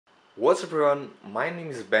What's up everyone, my name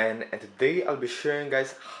is Ben and today I'll be sharing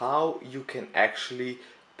guys how you can actually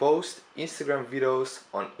post Instagram videos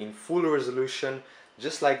in full resolution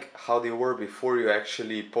just like how they were before you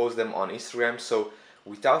actually post them on Instagram. So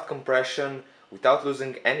without compression, without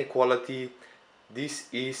losing any quality, this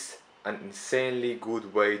is an insanely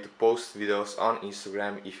good way to post videos on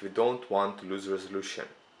Instagram if you don't want to lose resolution.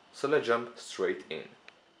 So let's jump straight in.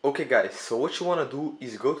 Okay guys, so what you want to do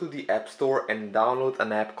is go to the App Store and download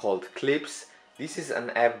an app called Clips. This is an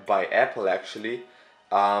app by Apple actually,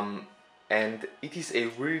 and it is a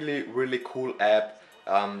really cool app.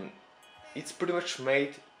 It's pretty much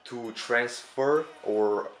made to transfer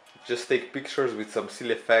or just take pictures with some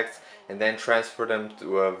silly effects and then transfer them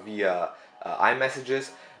to via iMessages.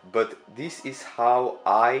 But this is how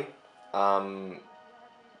I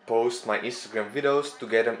post my Instagram videos to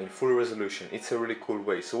get them in full resolution. It's a really cool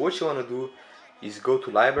way. So what you want to do is go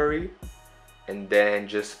to library and then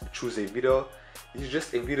just choose a video. This is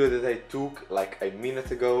just a video that I took like a minute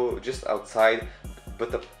ago just outside,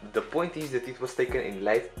 but the point is that it was taken in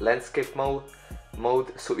landscape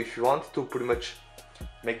mode. So if you want to pretty much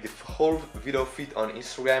make the whole video fit on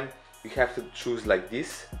Instagram, you have to choose like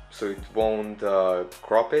this so it won't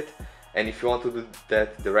crop it. And if you want to do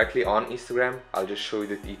that directly on Instagram, I'll just show you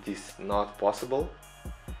that it is not possible.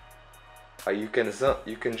 You can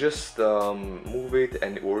just move it,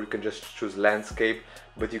 or you can just choose landscape,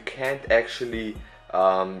 but you can't actually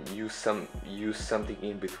use something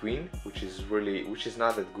in between, which is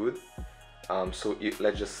not that good.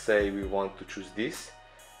 Let's just say we want to choose this.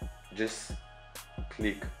 Just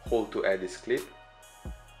click hold to add this clip.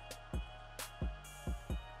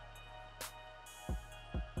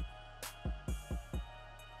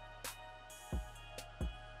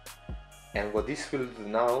 And what this will do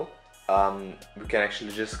now, we can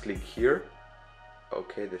actually just click here.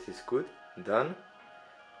 Okay, this is good. Done.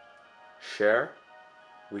 Share.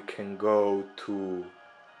 We can go to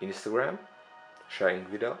Instagram, sharing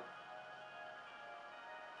video.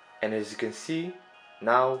 And as you can see,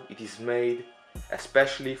 now it is made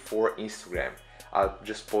especially for Instagram. I'll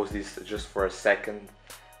just post this just for a second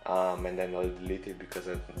and then I'll delete it because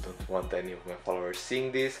I don't want any of my followers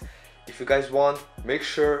seeing this. If you guys want, make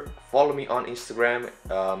sure follow me on Instagram.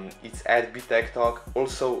 It's at BTechTalk.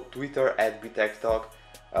 Also Twitter at BTechTalk.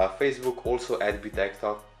 Facebook also at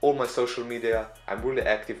BTechTalk. All my social media, I'm really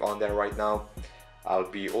active on there right now. I'll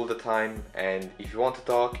be all the time, and if you want to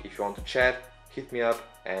talk, if you want to chat, hit me up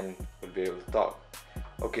and we'll be able to talk.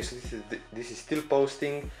 Okay, so this is still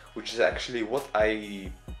posting, which is actually what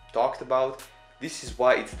I talked about. This is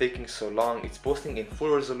why it's taking so long. It's posting in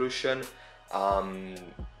full resolution.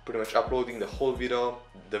 Pretty much uploading the whole video.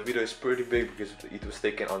 The video is pretty big because it was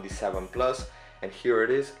taken on the 7 Plus, and here it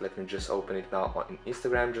is. Let me just open it now on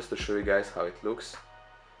Instagram just to show you guys how it looks.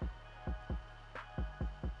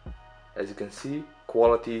 As you can see,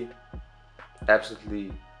 quality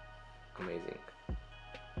absolutely amazing.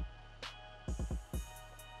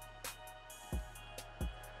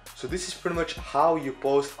 So this is pretty much how you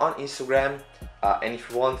post on Instagram, and if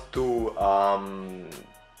you want to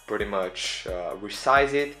pretty much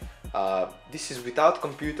resize it, this is without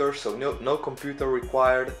computer, so no computer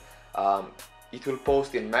required. It will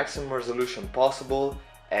post in maximum resolution possible,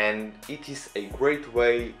 and it is a great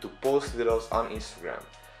way to post videos on Instagram.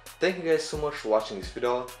 Thank you guys so much for watching this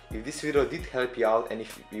video. If this video did help you out, and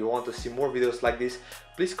if you want to see more videos like this,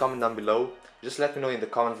 please comment down below. Just let me know in the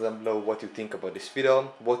comments down below what you think about this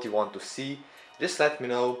video, what you want to see. Just let me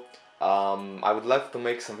know. I would love to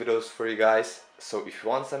make some videos for you guys, so if you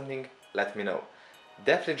want something, let me know.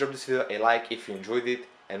 Definitely drop this video a like if you enjoyed it,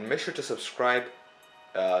 and make sure to subscribe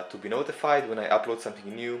to be notified when I upload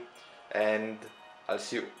something new, and I'll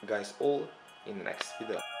see you guys all in the next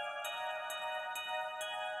video.